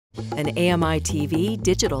An AMI TV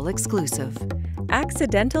digital exclusive.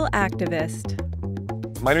 Accidental activist.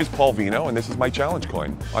 My name is Paul Vienneau, and this is my challenge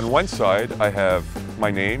coin. On one side, I have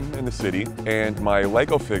my name and the city and my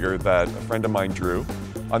Lego figure that a friend of mine drew.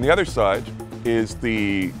 On the other side is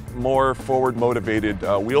the more forward-motivated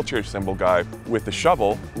wheelchair symbol guy with the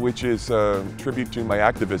shovel, which is a tribute to my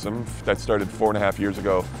activism that started 4.5 years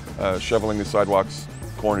ago, shoveling the sidewalks,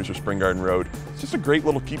 corners of Spring Garden Road. It's just a great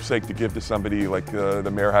little keepsake to give to somebody, like the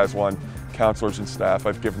mayor has one, councillors and staff.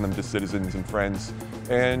 I've given them to citizens and friends,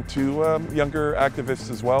 and to younger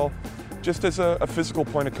activists as well, just as a physical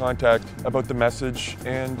point of contact about the message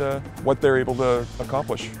and what they're able to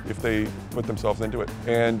accomplish if they put themselves into it.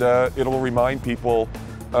 And it'll remind people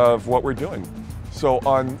of what we're doing. So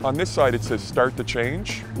on this side it says start the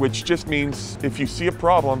change, which just means if you see a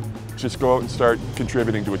problem, just go out and start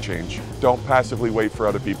contributing to a change. Don't passively wait for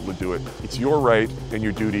other people to do it. It's your right and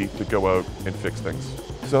your duty to go out and fix things.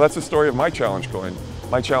 So that's the story of my challenge coin.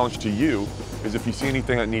 My challenge to you is if you see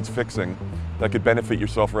anything that needs fixing that could benefit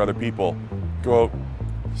yourself or other people, go out,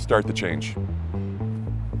 start the change.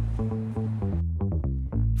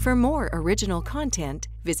 For more original content,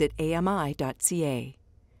 visit AMI.ca.